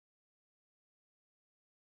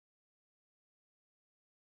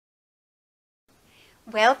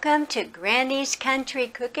Welcome to Granny's Country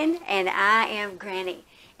Cooking, and I am Granny.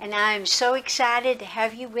 And I am so excited to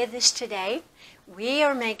have you with us today. We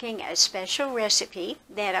are making a special recipe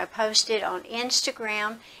that I posted on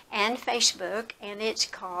Instagram and Facebook, and it's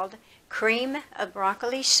called Cream of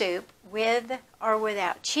Broccoli Soup with or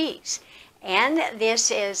without cheese. And this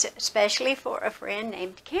is especially for a friend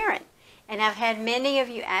named Karen. And I've had many of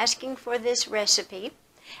you asking for this recipe.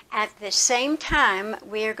 At the same time,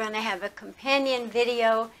 we are going to have a companion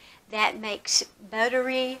video that makes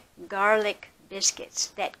buttery garlic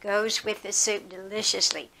biscuits that goes with the soup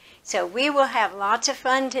deliciously. So we will have lots of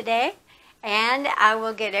fun today, and I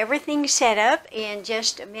will get everything set up in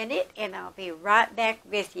just a minute, and I'll be right back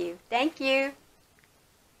with you. Thank you.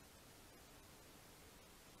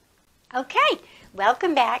 Okay,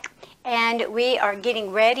 welcome back, and we are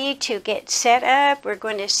getting ready to get set up. We're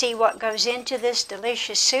going to see what goes into this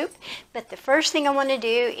delicious soup, but the first thing I want to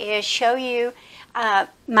do is show you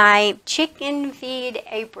my chicken feed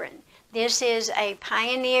apron. This is a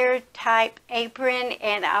Pioneer type apron,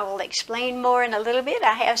 and I will explain more in a little bit.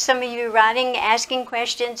 I have some of you writing, asking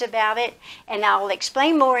questions about it, and I will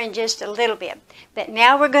explain more in just a little bit. But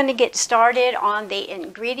now we're going to get started on the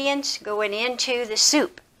ingredients going into the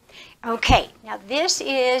soup. Okay, now this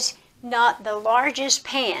is not the largest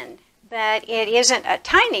pan, but it isn't a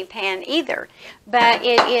tiny pan either, but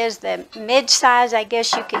it is the mid-size, I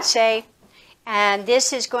guess you could say. And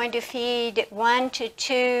this is going to feed 1 to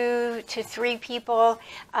 2 to 3 people,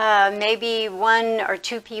 maybe 1 or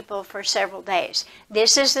 2 people for several days.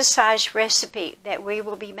 This is the size recipe that we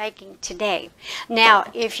will be making today. Now,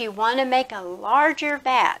 if you want to make a larger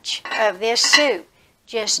batch of this soup,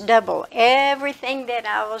 just double everything that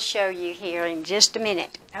I will show you here in just a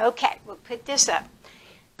minute. Okay, we'll put this up.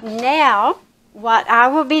 Now, what I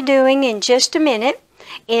will be doing in just a minute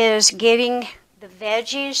is getting the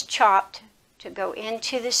veggies chopped to go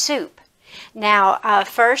into the soup. Now,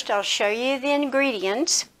 first I'll show you the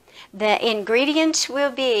ingredients. The ingredients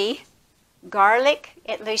will be garlic,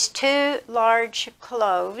 at least 2 large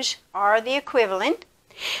cloves are the equivalent.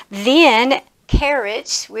 Then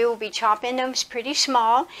carrots, we will be chopping them pretty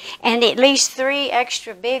small, and at least 3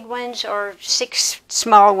 extra big ones or 6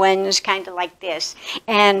 small ones, kind of like this,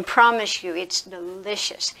 and promise you it's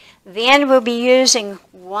delicious. Then we'll be using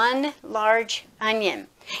 1 large onion,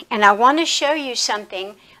 and I want to show you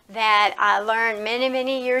something that I learned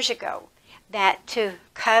many years ago, that to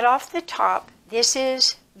cut off the top, this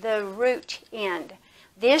is the root end.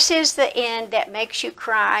 This is the end that makes you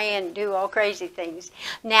cry and do all crazy things.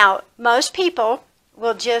 Now, most people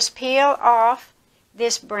will just peel off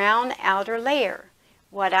this brown outer layer.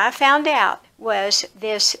 What I found out was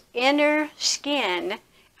this inner skin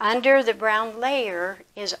under the brown layer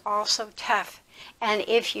is also tough. And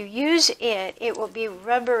if you use it, it will be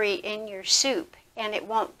rubbery in your soup, and it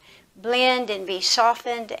won't blend and be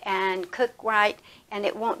softened and cook right, and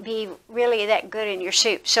it won't be really that good in your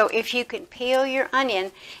soup. So if you can peel your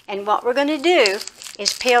onion, and what we're going to do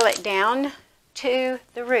is peel it down to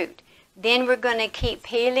the root. Then we're going to keep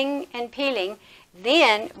peeling and peeling.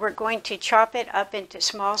 Then we're going to chop it up into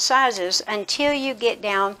small sizes until you get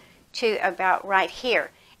down to about right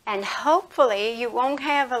here. And hopefully you won't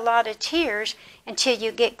have a lot of tears until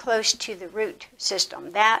you get close to the root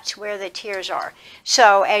system. That's where the tears are.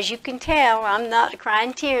 So as you can tell, I'm not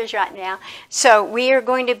crying tears right now. So we are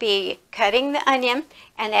going to be cutting the onion,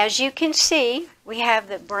 and as you can see, we have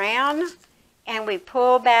the brown, and we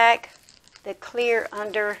pull back the clear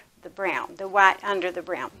under the brown, the white under the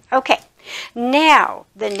brown. Okay, now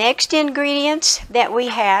the next ingredients that we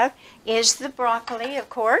have is the broccoli, of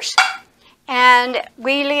course. And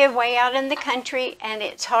we live way out in the country, and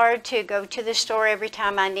it's hard to go to the store every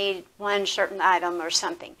time I need one certain item or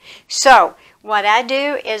something. So what I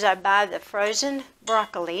do is I buy the frozen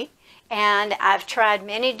broccoli, and I've tried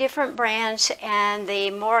many different brands, and the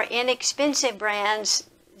more inexpensive brands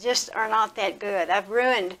just are not that good. I've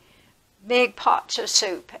ruined big pots of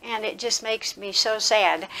soup, and it just makes me so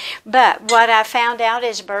sad. But what I found out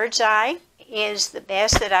is Bird's Eye is the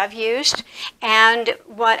best that I've used, and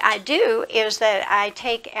what I do is that I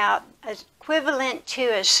take out equivalent to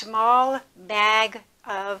a small bag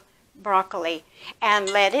of broccoli and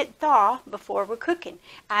let it thaw before we're cooking.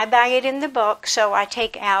 I buy it in the bulk, so I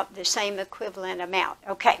take out the same equivalent amount.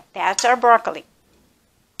 Okay, that's our broccoli.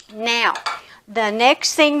 Now, the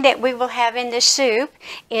next thing that we will have in the soup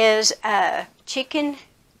is chicken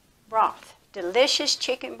broth. Delicious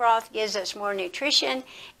chicken broth gives us more nutrition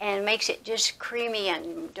and makes it just creamy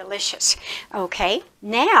and delicious. Okay,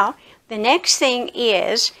 now the next thing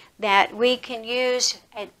is that we can use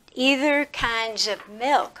either kinds of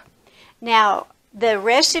milk. Now, the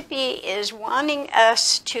recipe is wanting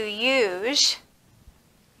us to use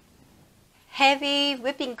heavy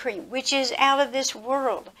whipping cream, which is out of this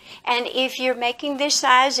world. And if you're making this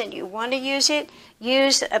size and you want to use it,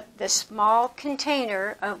 use the small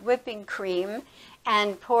container of whipping cream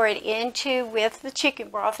and pour it into with the chicken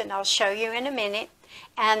broth, and I'll show you in a minute.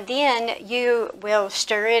 And then you will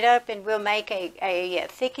stir it up, and we'll make a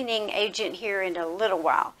thickening agent here in a little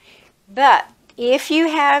while. But if you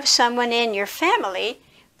have someone in your family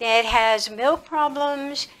that has milk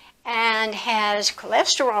problems and has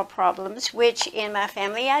cholesterol problems, which in my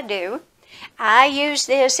family I do, I use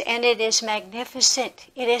this, and it is magnificent.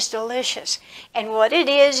 It is delicious. And what it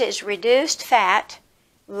is reduced fat,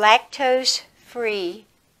 lactose-free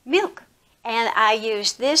milk. And I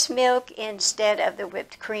use this milk instead of the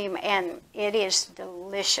whipped cream, and it is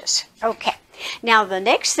delicious. Okay, now the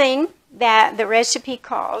next thing that the recipe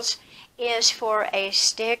calls is for a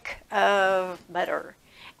stick of butter,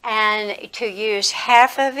 and to use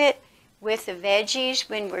half of it with the veggies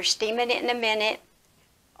when we're steaming it in a minute,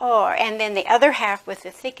 and then the other half with the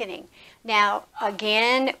thickening. Now,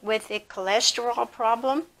 again, with the cholesterol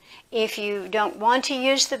problem, if you don't want to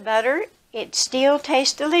use the butter, it still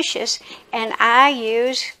tastes delicious, and I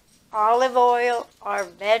use olive oil or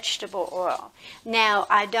vegetable oil. Now,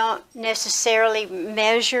 I don't necessarily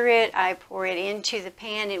measure it. I pour it into the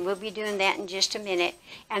pan, and we'll be doing that in just a minute,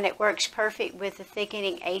 and it works perfect with the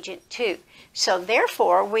thickening agent too. So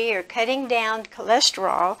therefore, we are cutting down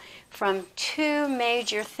cholesterol from two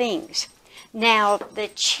major things. Now, the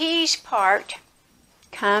cheese part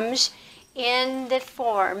comes in the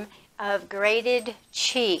form of grated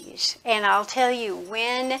cheese, and I'll tell you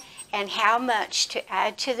when and how much to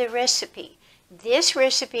add to the recipe. This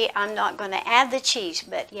recipe, I'm not going to add the cheese,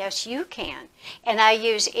 but yes, you can. And I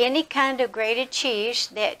use any kind of grated cheese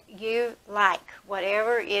that you like.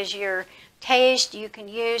 Whatever is your taste, you can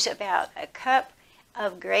use about a cup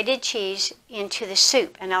of grated cheese into the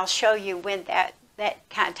soup, and I'll show you when that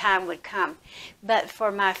kind of time would come. But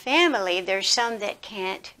for my family, there's some that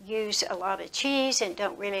can't use a lot of cheese and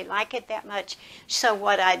don't really like it that much. So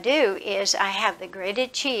what I do is I have the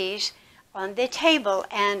grated cheese on the table,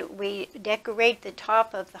 and we decorate the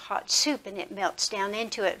top of the hot soup, and it melts down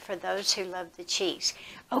into it for those who love the cheese.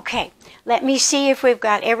 Okay, let me see if we've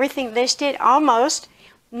got everything listed. Almost.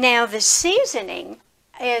 Now the seasoning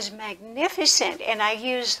is magnificent, and I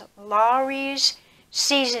use Lawry's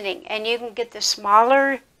seasoning, and you can get the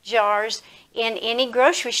smaller jars in any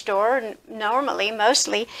grocery store normally,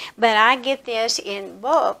 mostly, but I get this in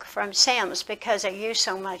bulk from Sam's because I use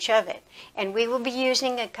so much of it. And we will be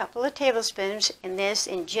using a couple of tablespoons in this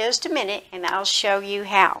in just a minute, and I'll show you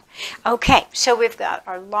how. Okay, so we've got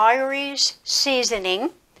our Lawry's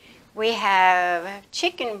seasoning, we have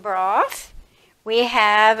chicken broth, we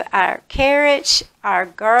have our carrots, our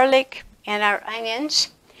garlic, and our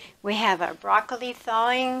onions. We have our broccoli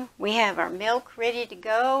thawing, we have our milk ready to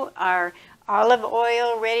go, our olive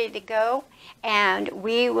oil ready to go, and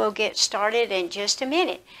we will get started in just a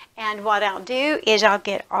minute. And what I'll do is I'll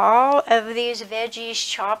get all of these veggies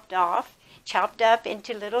chopped up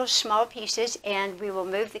into little small pieces, and we will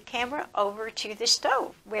move the camera over to the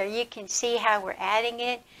stove where you can see how we're adding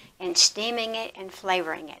it and steaming it and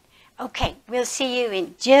flavoring it. Okay, we'll see you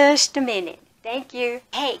in just a minute. Thank you.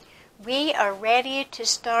 Hey, we are ready to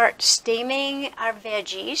start steaming our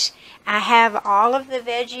veggies. I have all of the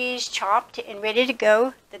veggies chopped and ready to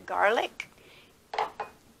go. The garlic,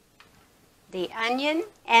 the onion,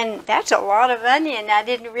 and that's a lot of onion. I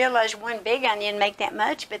didn't realize one big onion make that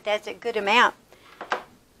much, but that's a good amount.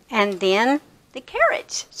 And then the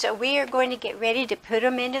carrots. So we are going to get ready to put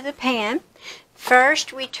them into the pan.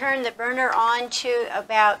 First, we turn the burner on to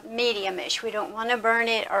about medium-ish. We don't want to burn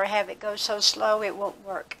it or have it go so slow it won't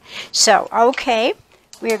work. So, okay,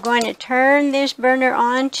 we're going to turn this burner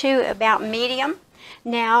on to about medium.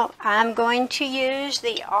 Now, I'm going to use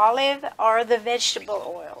the olive or the vegetable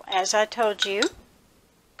oil, as I told you.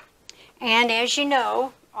 And as you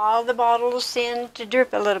know, all the bottles tend to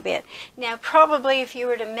drip a little bit. Now, probably if you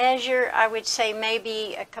were to measure, I would say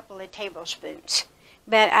maybe a couple of tablespoons.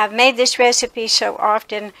 But I've made this recipe so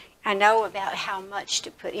often, I know about how much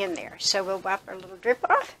to put in there. So we'll wipe our little drip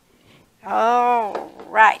off. All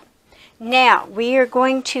right. Now, we are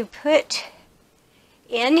going to put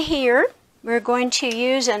in here, we're going to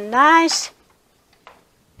use a nice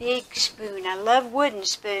big spoon. I love wooden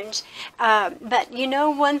spoons. But you know,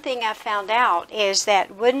 one thing I found out is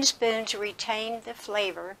that wooden spoons retain the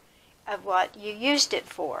flavor of what you used it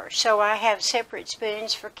for. So I have separate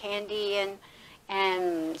spoons for candy and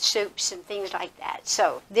and soups and things like that.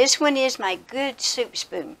 So this one is my good soup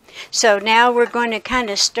spoon. So now we're going to kind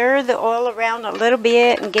of stir the oil around a little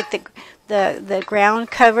bit and get the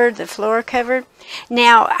ground covered, the floor covered.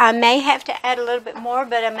 Now I may have to add a little bit more,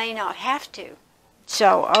 but I may not have to.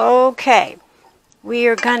 So okay, we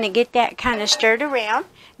are going to get that kind of stirred around.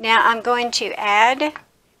 Now I'm going to add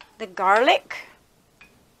the garlic,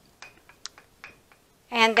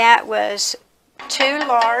 and that was 2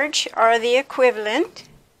 large or the equivalent.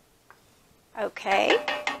 Okay.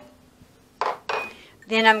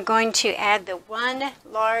 Then I'm going to add the 1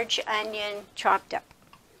 large onion chopped up.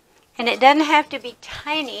 And it doesn't have to be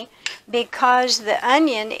tiny because the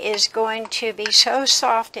onion is going to be so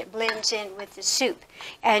soft it blends in with the soup.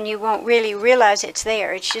 And you won't really realize it's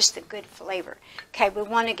there. It's just the good flavor. Okay, we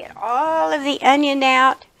want to get all of the onion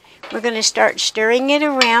out. We're going to start stirring it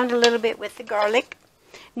around a little bit with the garlic.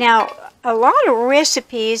 Now, a lot of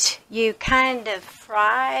recipes, you kind of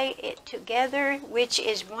fry it together, which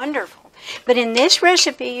is wonderful. But in this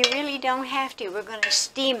recipe, you really don't have to. We're going to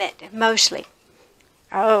steam it mostly.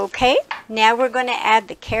 Okay, now we're going to add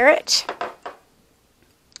the carrots.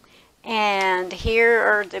 And here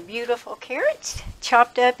are the beautiful carrots,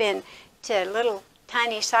 chopped up into little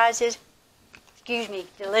tiny sizes. Excuse me,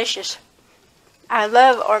 delicious. I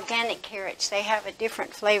love organic carrots. They have a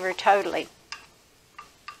different flavor totally.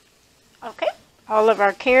 Okay, all of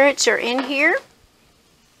our carrots are in here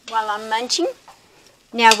while I'm munching.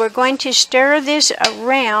 Now we're going to stir this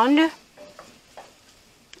around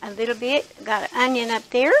a little bit. Got an onion up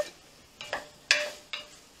there.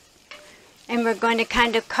 And we're going to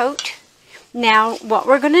kind of coat. Now what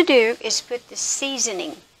we're going to do is put the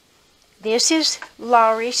seasoning. This is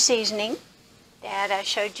Lawry's seasoning that I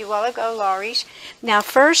showed you a while ago, Lawry's. Now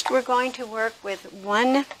first we're going to work with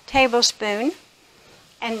 1 tablespoon.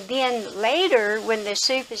 And then later, when the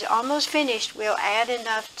soup is almost finished, we'll add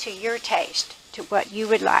enough to your taste, to what you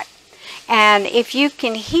would like. And if you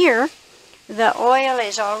can hear, the oil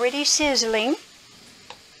is already sizzling.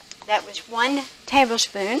 That was 1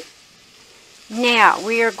 tablespoon. Now,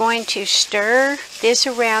 we are going to stir this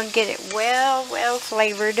around, get it well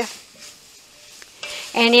flavored.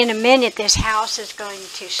 And in a minute, this house is going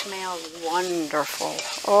to smell wonderful.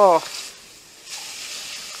 Oh,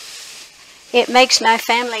 it makes my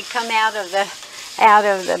family come out of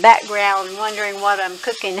the background wondering what I'm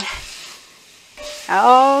cooking.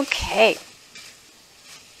 Okay.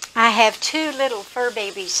 I have 2 little fur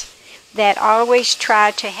babies that always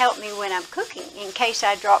try to help me when I'm cooking in case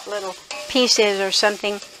I drop little pieces or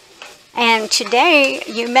something. And today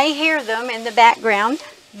you may hear them in the background,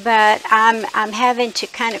 but I'm having to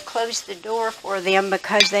kind of close the door for them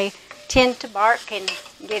because they tend to bark and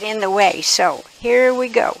get in the way. So here we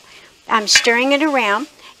go. I'm stirring it around,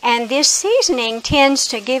 and this seasoning tends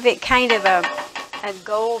to give it kind of a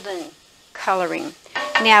golden coloring.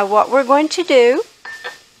 Now what we're going to do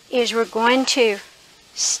is we're going to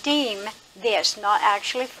steam this, not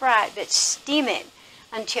actually fry it, but steam it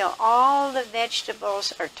until all the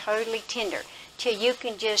vegetables are totally tender, till you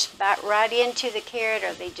can just bite right into the carrot,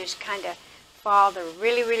 or they just kind of fall. They're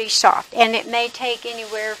really soft, and it may take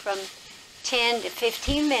anywhere from 10 to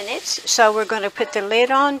 15 minutes. So we're going to put the lid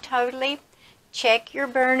on totally. Check your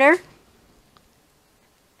burner.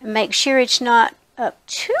 Make sure it's not up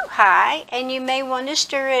too high, and you may want to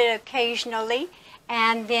stir it occasionally,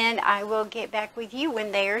 and then I will get back with you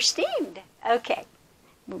when they are steamed. Okay,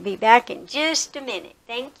 we'll be back in just a minute.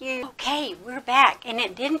 Thank you. Okay, we're back, and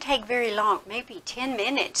it didn't take very long, maybe 10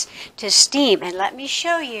 minutes to steam. And let me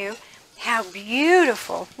show you how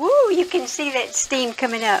beautiful. Woo, you can see that steam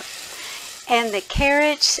coming up. And the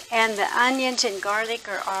carrots and the onions and garlic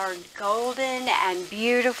are golden and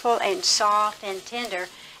beautiful and soft and tender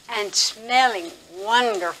and smelling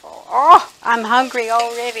wonderful. Oh, I'm hungry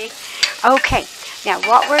already. Okay, now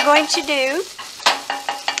what we're going to do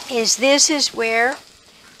is, this is where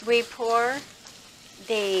we pour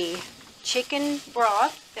the chicken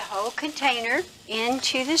broth, the whole container,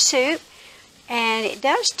 into the soup. And it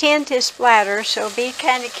does tend to splatter, so be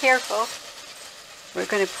kind of careful. We're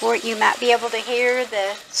going to pour it. You might be able to hear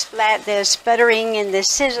the sputtering and the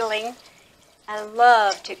sizzling. I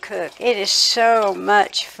love to cook. It is so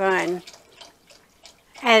much fun.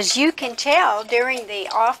 As you can tell, during the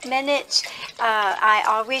off minutes, I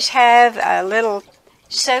always have a little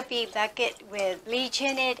soapy bucket with bleach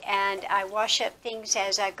in it, and I wash up things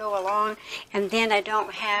as I go along, and then I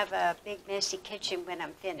don't have a big messy kitchen when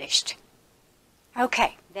I'm finished.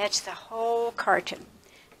 Okay, that's the whole carton.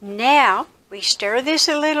 Now, we stir this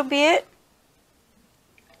a little bit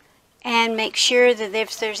and make sure that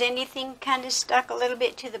if there's anything kind of stuck a little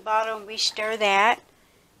bit to the bottom, we stir that.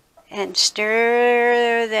 and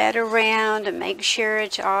stir that around and make sure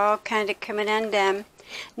it's all kind of coming undone.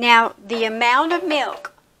 Now, the amount of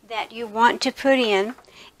milk that you want to put in,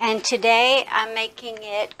 and today I'm making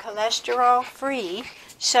it cholesterol free,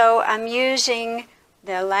 so I'm using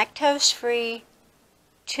the lactose free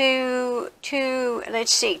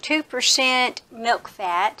 2% milk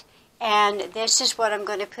fat, and this is what I'm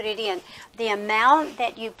going to put it in. The amount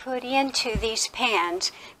that you put into these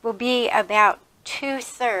pans will be about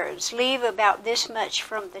 2/3. Leave about this much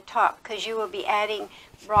from the top because you will be adding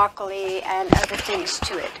broccoli and other things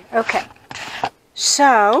to it. Okay,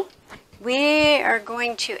 so we are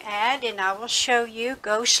going to add, and I will show you,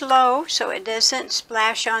 go slow so it doesn't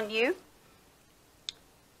splash on you.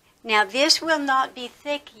 Now this will not be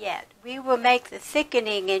thick yet. We will make the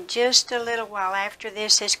thickening in just a little while after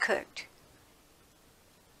this is cooked.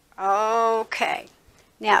 Okay,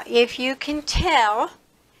 now if you can tell,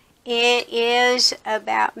 it is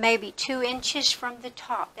about maybe 2 inches from the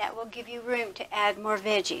top. That will give you room to add more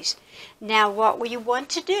veggies. Now what we want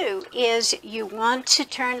to do is you want to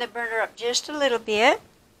turn the burner up just a little bit.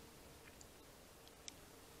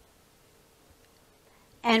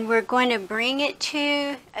 And we're going to bring it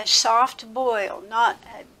to a soft boil, not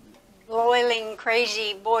a boiling,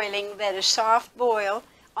 crazy boiling, but a soft boil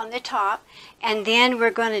on the top. And then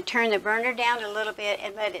we're going to turn the burner down a little bit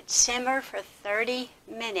and let it simmer for 30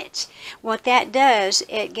 minutes. What that does,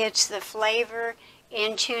 it gets the flavor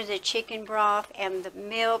into the chicken broth and the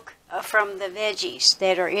milk from the veggies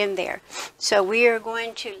that are in there. So we are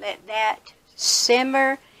going to let that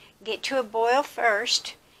simmer, get to a boil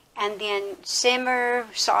first, and then simmer,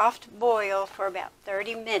 soft boil for about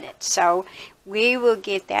 30 minutes. So we will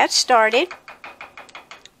get that started.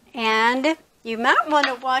 And you might want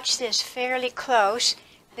to watch this fairly close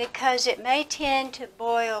because it may tend to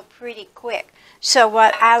boil pretty quick. So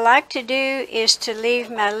what I like to do is to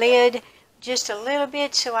leave my lid just a little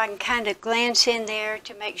bit so I can kind of glance in there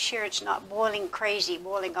to make sure it's not boiling crazy,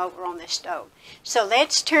 boiling over on the stove. So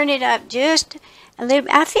let's turn it up just a little.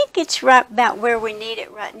 I think it's right about where we need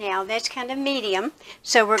it right now. That's kind of medium.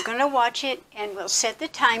 So we're going to watch it and we'll set the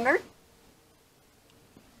timer.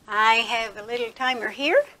 I have a little timer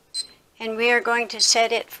here and we are going to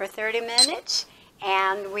set it for 30 minutes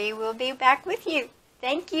and we will be back with you.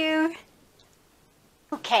 Thank you.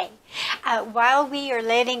 Okay, while we are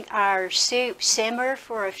letting our soup simmer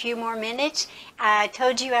for a few more minutes, I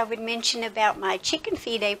told you I would mention about my chicken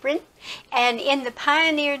feed apron. And in the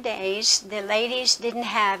pioneer days, the ladies didn't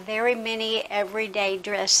have very many everyday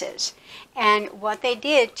dresses. And what they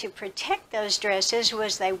did to protect those dresses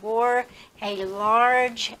was they wore a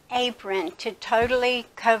large apron to totally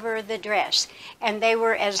cover the dress. And they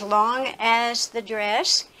were as long as the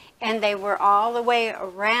dress, and they were all the way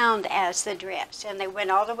around as the dress. And they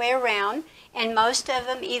went all the way around, and most of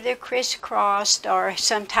them either crisscrossed or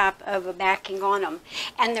some type of a backing on them.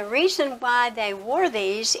 And the reason why they wore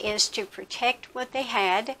these is to protect what they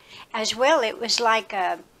had. As well, it was like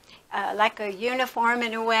a uniform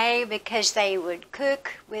in a way, because they would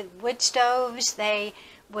cook with wood stoves. They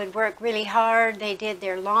would work really hard. They did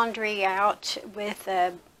their laundry out with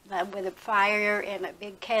a fire and a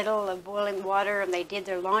big kettle of boiling water, and they did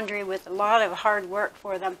their laundry with a lot of hard work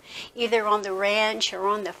for them, either on the ranch or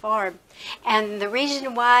on the farm. And the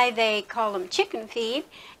reason why they call them chicken feed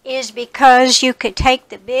is because you could take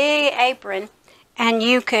the big apron and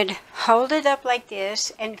you could hold it up like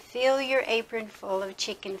this and fill your apron full of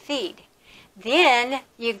chicken feed. Then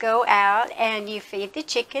you go out and you feed the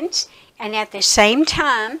chickens, and at the same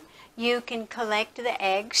time you can collect the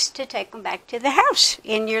eggs to take them back to the house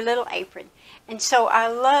in your little apron. And so I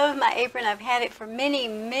love my apron. I've had it for many,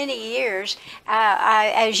 many years.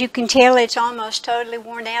 As you can tell, it's almost totally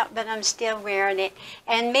worn out, but I'm still wearing it.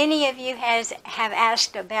 And many of you have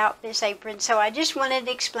asked about this apron, so I just wanted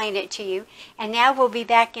to explain it to you. And now we'll be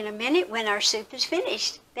back in a minute when our soup is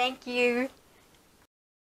finished. Thank you.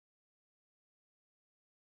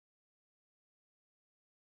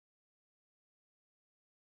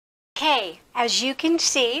 Okay, as you can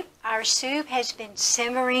see, our soup has been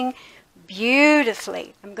simmering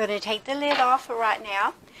beautifully. I'm going to take the lid off for right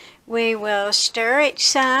now. We will stir it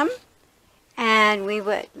some, and we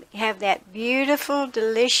would have that beautiful,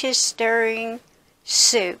 delicious stirring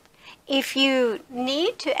soup. If you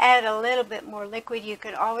need to add a little bit more liquid, you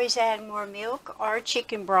could always add more milk or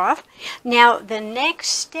chicken broth. Now, the next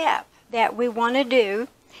step that we want to do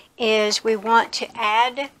is we want to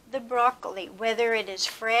add the broccoli, whether it is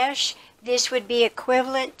fresh. This would be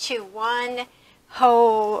equivalent to one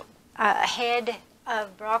whole head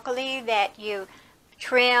of broccoli that you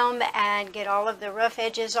trim and get all of the rough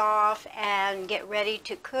edges off and get ready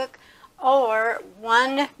to cook. or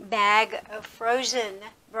 1 bag of frozen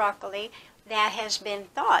broccoli that has been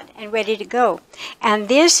thawed and ready to go. And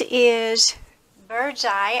this is Bird's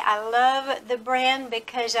Eye. I love the brand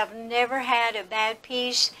because I've never had a bad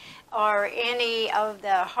piece or any of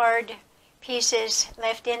the hard pieces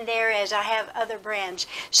left in there as I have other brands.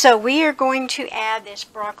 So we are going to add this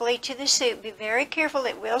broccoli to the soup. Be very careful,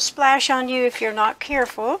 it will splash on you if you're not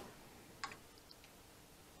careful.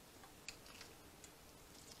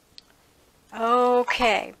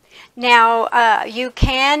 Okay, now you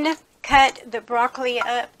can cut the broccoli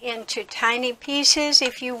up into tiny pieces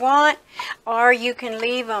if you want, or you can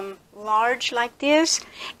leave them large like this.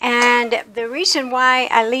 And the reason why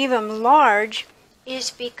I leave them large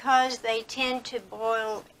is because they tend to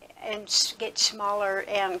boil and get smaller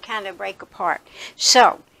and kind of break apart.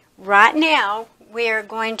 So right now we're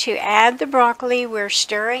going to add the broccoli. We're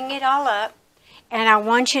stirring it all up, and I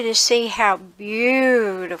want you to see how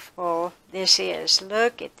beautiful this is.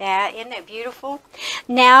 Look at that. Isn't that beautiful?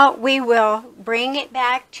 Now we will bring it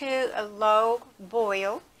back to a low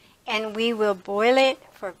boil, and we will boil it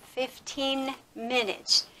for 15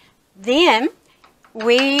 minutes. Then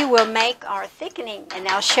we will make our thickening, and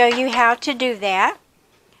I'll show you how to do that.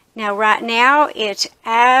 Now right now it's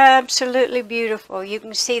absolutely beautiful. You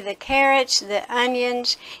can see the carrots, the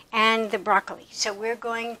onions, and the broccoli. So we're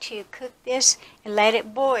going to cook this and let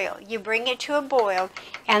it boil. You bring it to a boil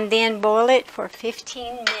and then boil it for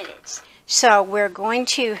 15 minutes. So we're going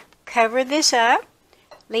to cover this up,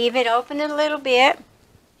 leave it open a little bit,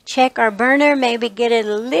 check our burner, maybe get it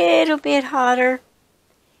a little bit hotter.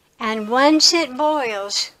 And once it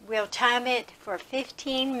boils, we'll time it for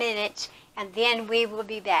 15 minutes, and then we will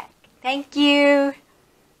be back. Thank you.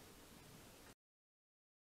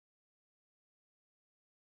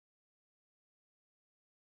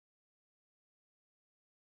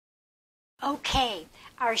 Okay,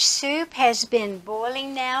 our soup has been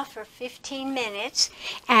boiling now for 15 minutes,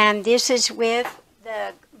 and this is with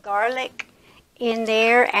the garlic in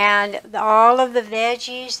there, and all of the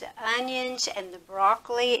veggies, the onions and the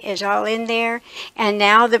broccoli is all in there. And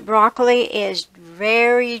now the broccoli is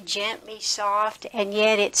very gently soft, and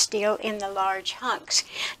yet it's still in the large hunks.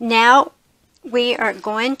 Now we are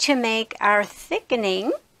going to make our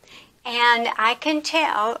thickening, and I can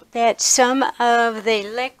tell that some of the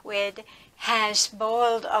liquid has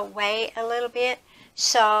boiled away a little bit.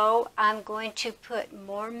 So I'm going to put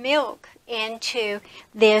more milk into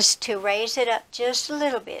this to raise it up just a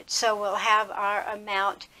little bit, so we'll have our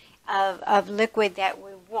amount of liquid that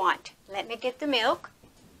we want. Let me get the milk.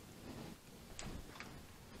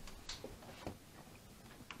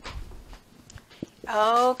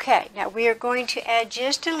 Okay, now we are going to add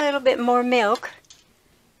just a little bit more milk,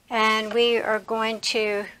 and we are going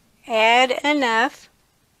to add enough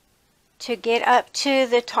to get up to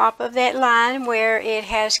the top of that line where it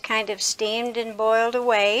has kind of steamed and boiled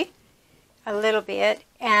away a little bit.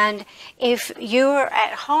 And if you're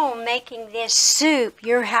at home making this soup,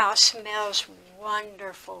 your house smells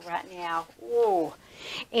wonderful right now. Ooh,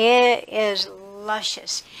 it is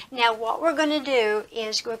luscious. Now what we're going to do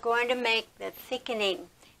is we're going to make the thickening.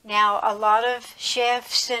 Now a lot of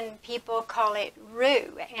chefs and people call it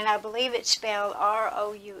roux, and I believe it's spelled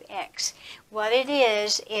R-O-U-X. What it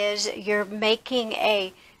is you're making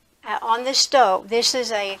on the stove. This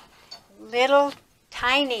is a little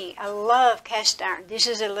tiny, I love cast iron. This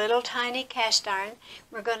is a little tiny cast iron.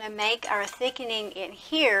 We're going to make our thickening in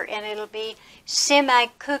here, and it'll be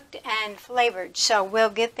semi-cooked and flavored. So we'll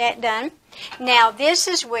get that done. Now this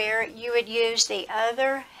is where you would use the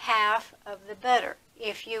other half of the butter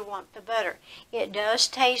if you want the butter. It does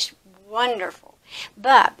taste wonderful.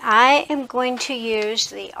 But I am going to use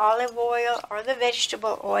the olive oil or the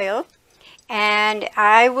vegetable oil, and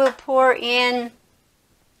I will pour in,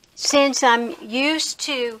 since I'm used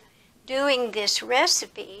to doing this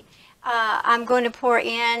recipe, I'm going to pour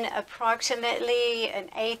in approximately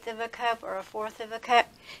 1/8 of a cup or 1/4 of a cup.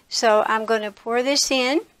 So I'm going to pour this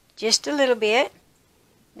in just a little bit.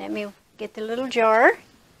 Let me get the little jar.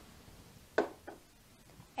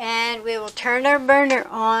 And we will turn our burner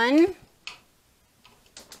on.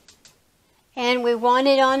 And we want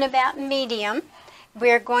it on about medium.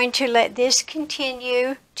 We're going to let this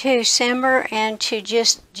continue to simmer and to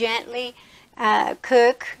just gently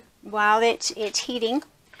cook while it's heating.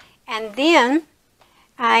 And then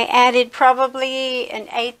I added probably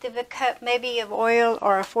 1/8 of a cup maybe of oil,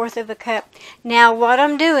 or 1/4 of a cup. Now what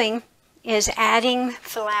I'm doing is adding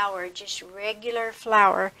flour, just regular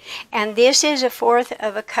flour, and this is 1/4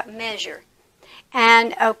 of a cup measure.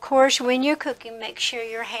 And of course, when you're cooking, make sure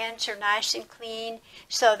your hands are nice and clean,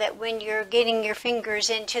 so that when you're getting your fingers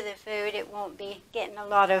into the food, it won't be getting a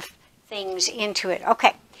lot of things into it.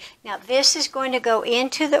 Okay, now this is going to go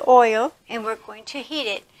into the oil and we're going to heat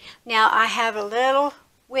it. Now I have a little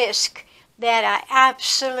whisk that I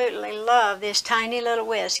absolutely love, this tiny little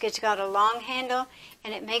whisk. It's got a long handle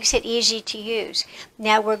and it makes it easy to use.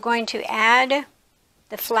 Now we're going to add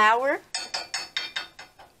the flour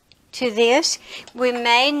to this. We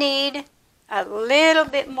may need a little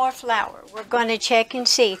bit more flour. We're going to check and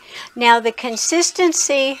see. Now the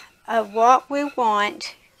consistency of what we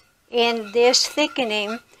want in this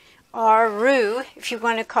thickening, or roux, if you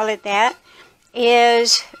want to call it that,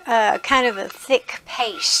 is kind of a thick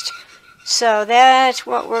paste. So that's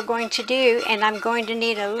what we're going to do, and I'm going to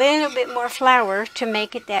need a little bit more flour to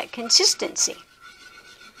make it that consistency.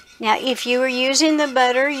 Now if you were using the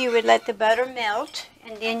butter, you would let the butter melt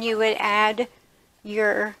and then you would add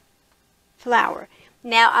your flour.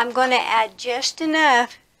 Now I'm going to add just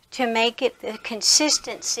enough to make it the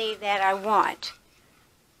consistency that I want.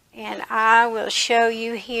 And I will show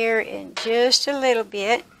you here in just a little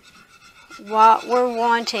bit what we're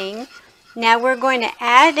wanting. Now we're going to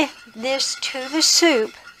add this to the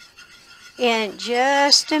soup in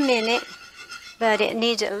just a minute, but it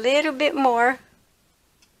needs a little bit more.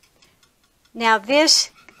 Now this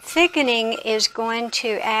thickening is going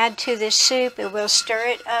to add to the soup. It will stir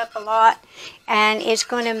it up a lot, and it's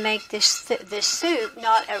going to make this soup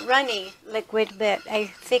not a runny liquid, but a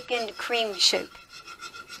thickened cream soup.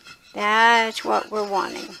 That's what we're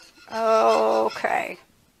wanting. Okay.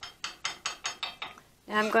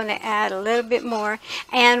 Now I'm going to add a little bit more.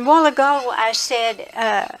 And a while ago I said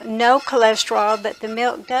no cholesterol, but the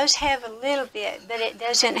milk does have a little bit, but it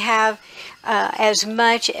doesn't have as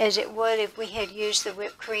much as it would if we had used the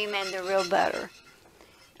whipped cream and the real butter.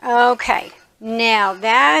 Okay, now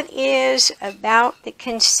that is about the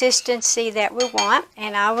consistency that we want,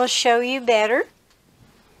 and I will show you better.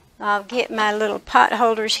 I'll get my little pot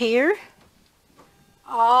holders here.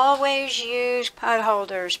 Always use pot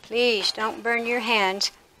holders. Please don't burn your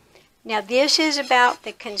hands. Now this is about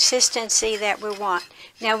the consistency that we want.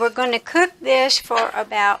 Now we're going to cook this for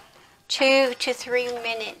about 2 to 3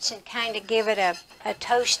 minutes and kind of give it a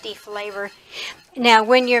toasty flavor. Now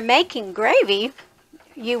when you're making gravy,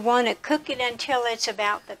 you want to cook it until it's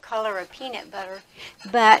about the color of peanut butter.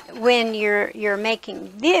 But when you're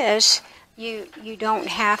making this, you don't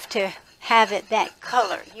have to have it that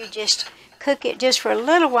color. You just cook it just for a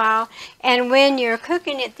little while, and when you're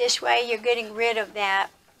cooking it this way, you're getting rid of that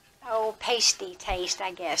old pasty taste,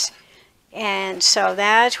 I guess. And so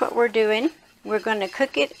that's what we're doing. We're going to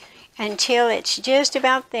cook it until it's just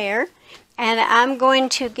about there, and I'm going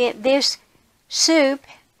to get this soup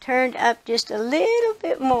turned up just a little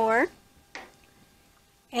bit more.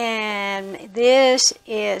 And this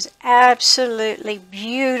is absolutely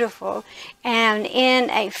beautiful. And in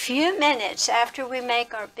a few minutes after we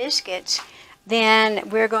make our biscuits, then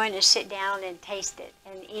we're going to sit down and taste it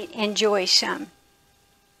and enjoy some.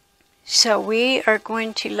 So we are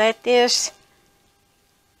going to let this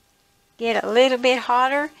get a little bit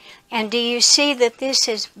hotter. And do you see that this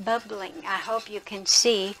is bubbling? I hope you can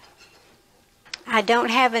see. I don't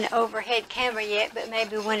have an overhead camera yet, but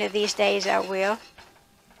maybe one of these days I will.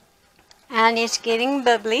 And it's getting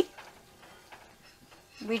bubbly.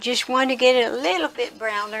 We just want to get it a little bit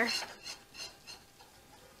browner.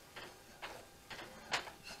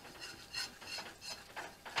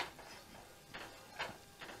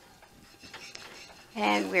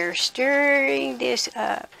 And we're stirring this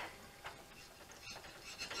up.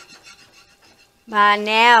 By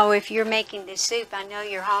now, if you're making the soup, I know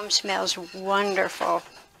your home smells wonderful.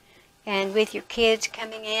 And with your kids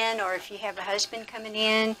coming in, or if you have a husband coming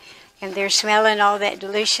in, and they're smelling all that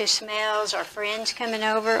delicious smells, or friends coming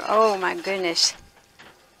over, oh my goodness.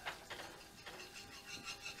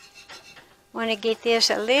 Want to get this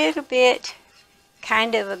a little bit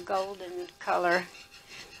kind of a golden color.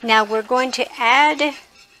 Now we're going to add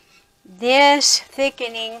this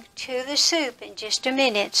thickening to the soup in just a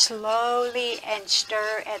minute, slowly, and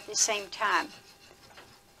stir at the same time.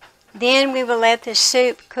 Then we will let the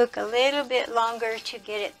soup cook a little bit longer to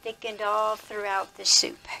get it thickened all throughout the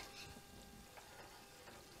soup.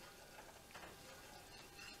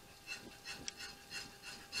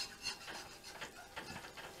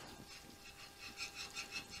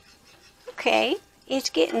 Okay, it's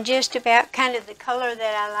getting just about kind of the color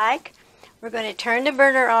that I like. We're going to turn the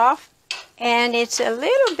burner off, and it's a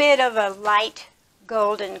little bit of a light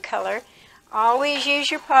golden color. Always use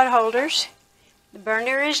your pot holders. The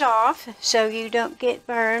burner is off so you don't get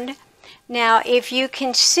burned. Now if you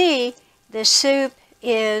can see, the soup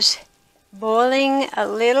is boiling a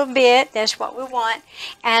little bit. That's what we want.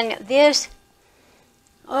 And this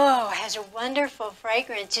Oh, it has a wonderful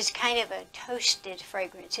fragrance. It's kind of a toasted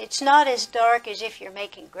fragrance. It's not as dark as if you're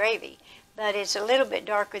making gravy, but it's a little bit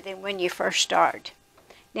darker than when you first start.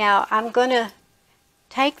 Now, I'm going to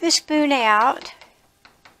take the spoon out,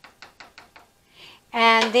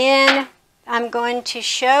 and then I'm going to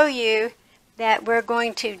show you that we're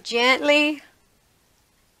going to gently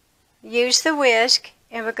use the whisk,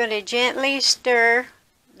 and we're going to gently stir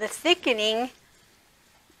the thickening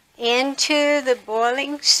into the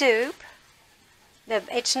boiling soup.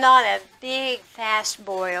 It's not a big, fast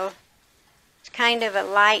boil. It's kind of a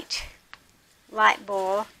light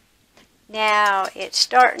boil. Now it's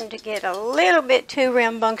starting to get a little bit too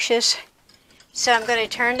rambunctious, so I'm going to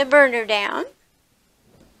turn the burner down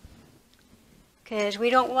because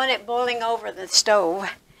we don't want it boiling over the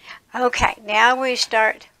stove. Okay, now we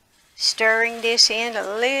start stirring this in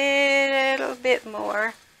a little bit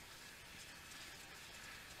more.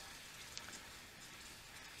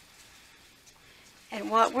 And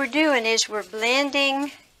what we're doing is we're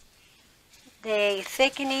blending the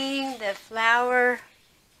thickening, the flour,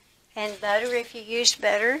 and butter if you use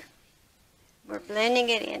butter. We're blending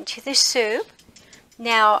it into the soup.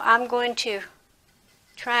 Now I'm going to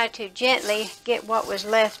try to gently get what was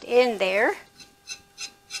left in there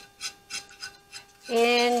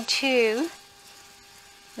into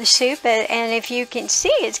the soup. And if you can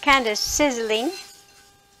see, it's kind of sizzling.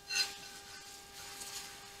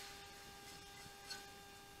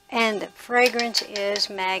 And the fragrance is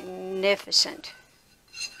magnificent.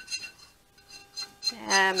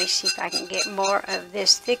 Let me see if I can get more of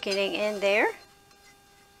this thickening in there.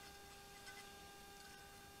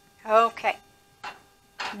 Okay.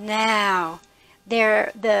 Now,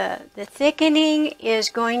 the thickening is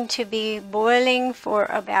going to be boiling for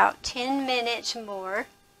about 10 minutes more.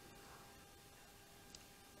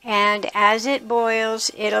 And as it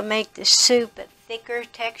boils, it'll make the soup a thicker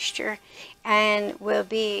texture and will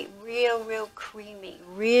be real creamy,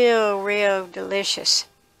 real delicious.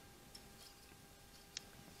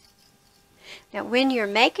 Now when you're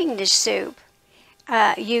making the soup,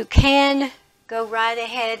 you can go right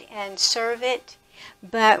ahead and serve it,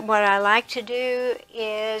 but what I like to do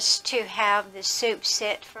is to have the soup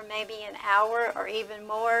sit for maybe an hour or even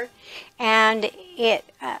more, and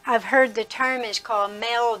I've heard the term is called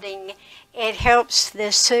melding. It helps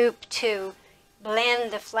the soup to blend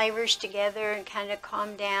the flavors together and kind of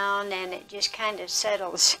calm down, and it just kind of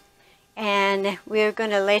settles. And we're going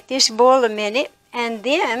to let this boil a minute, and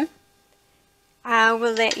then I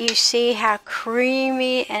will let you see how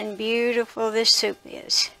creamy and beautiful this soup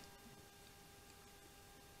is.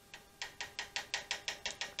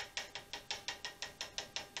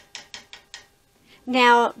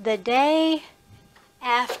 Now, the day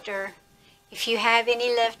after, if you have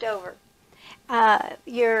any left over,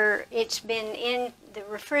 it's been in the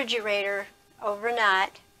refrigerator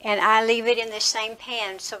overnight, and I leave it in the same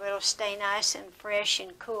pan so it'll stay nice and fresh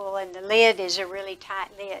and cool, and the lid is a really tight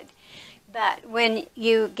lid. But when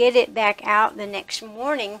you get it back out the next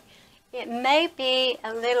morning, it may be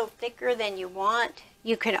a little thicker than you want.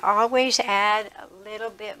 You can always add a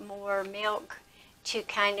little bit more milk to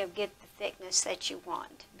kind of get the thickness that you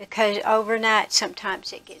want, because overnight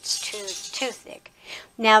sometimes it gets too thick.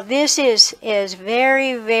 Now this is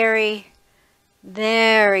very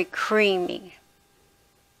creamy,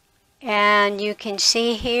 and you can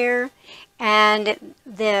see here, and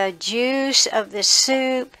the juice of the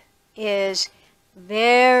soup is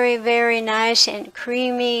very nice and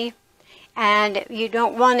creamy, and you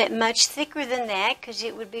don't want it much thicker than that because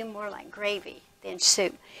it would be more like gravy than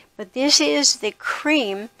soup. But this is the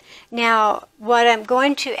cream. Now what I'm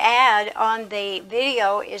going to add on the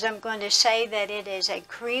video is I'm going to say that it is a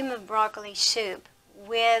cream of broccoli soup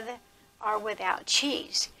with or without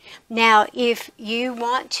cheese. Now if you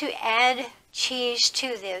want to add cheese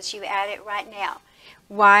to this, you add it right now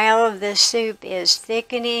while the soup is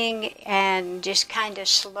thickening and just kind of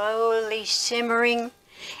slowly simmering,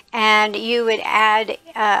 and you would add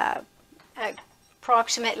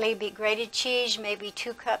approximately grated cheese, maybe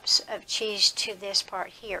 2 cups of cheese to this part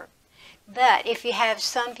here. But if you have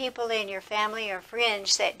some people in your family or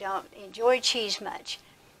friends that don't enjoy cheese much,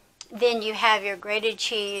 then you have your grated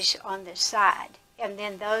cheese on the side, and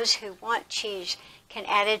then those who want cheese can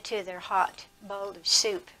add it to their hot bowl of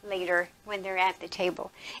soup later when they're at the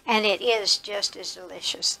table. And it is just as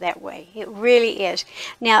delicious that way. It really is.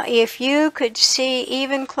 Now, if you could see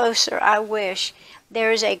even closer, I wish,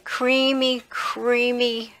 there's a creamy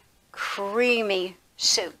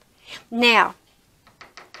soup. Now,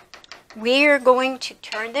 we are going to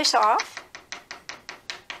turn this off,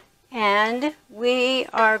 and we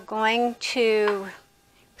are going to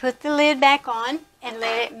put the lid back on and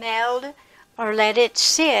let it meld or let it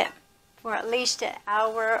sit for at least an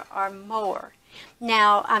hour or more.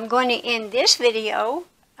 Now, I'm going to end this video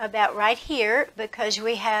about right here because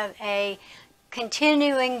we have a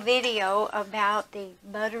continuing video about the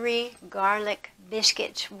buttery garlic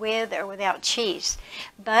biscuits with or without cheese.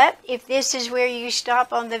 But if this is where you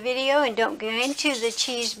stop on the video and don't go into the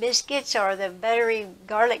cheese biscuits or the buttery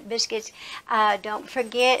garlic biscuits, don't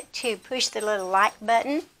forget to push the little like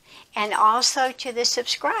button and also to the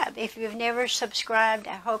subscribe. If you've never subscribed,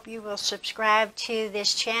 I hope you will subscribe to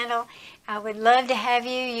this channel. I would love to have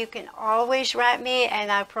you. You can always write me, and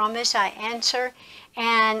I promise I answer.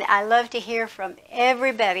 And I love to hear from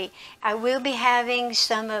everybody. I will be having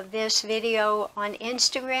some of this video on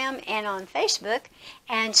Instagram and on Facebook,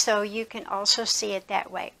 and so you can also see it that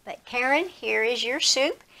way. But Karen, here is your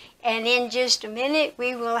soup, and in just a minute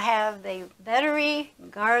we will have the buttery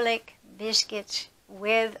garlic biscuits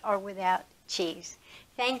with or without cheese.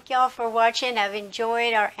 Thank y'all for watching. I've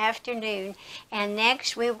enjoyed our afternoon, and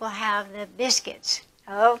next we will have the biscuits.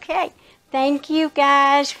 Okay. Thank you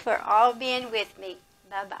guys for all being with me.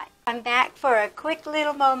 Bye-bye. I'm back for a quick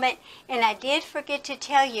little moment, and I did forget to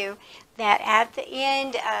tell you that at the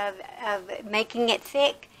end of making it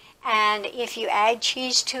thick, and if you add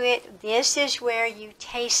cheese to it, this is where you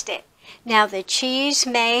taste it. Now, the cheese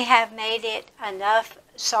may have made it enough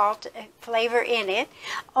salt flavor in it,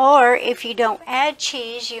 or if you don't add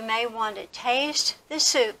cheese, you may want to taste the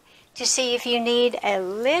soup to see if you need a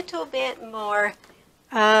little bit more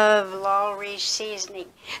of Lawry's seasoning.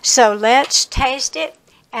 So let's taste it,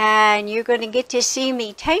 and you're going to get to see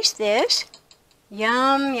me taste this.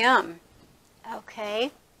 Yum, yum.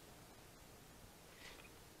 Okay.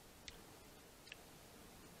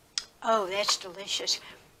 Oh, that's delicious.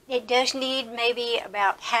 It does need maybe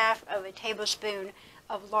about half of a tablespoon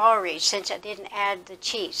of Lawry's since I didn't add the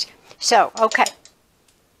cheese. So, okay.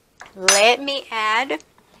 Let me add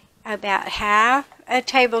about half a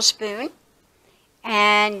tablespoon.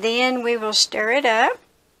 And then we will stir it up,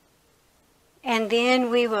 and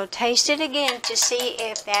then we will taste it again to see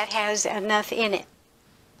if that has enough in it.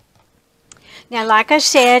 Now, like I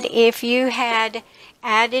said, if you had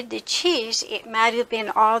added the cheese, it might have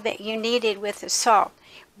been all that you needed with the salt.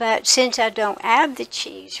 But since I don't add the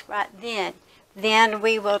cheese right then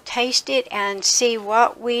we will taste it and see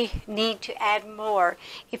what we need to add more.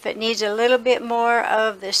 If it needs a little bit more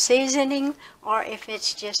of the seasoning or if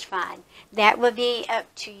it's just fine. That will be up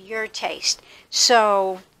to your taste.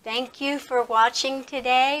 So thank you for watching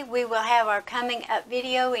today. We will have our coming up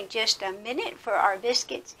video in just a minute for our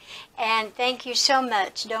biscuits. And thank you so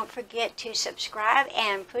much. Don't forget to subscribe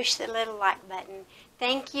and push the little like button.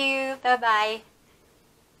 Thank you. Bye-bye.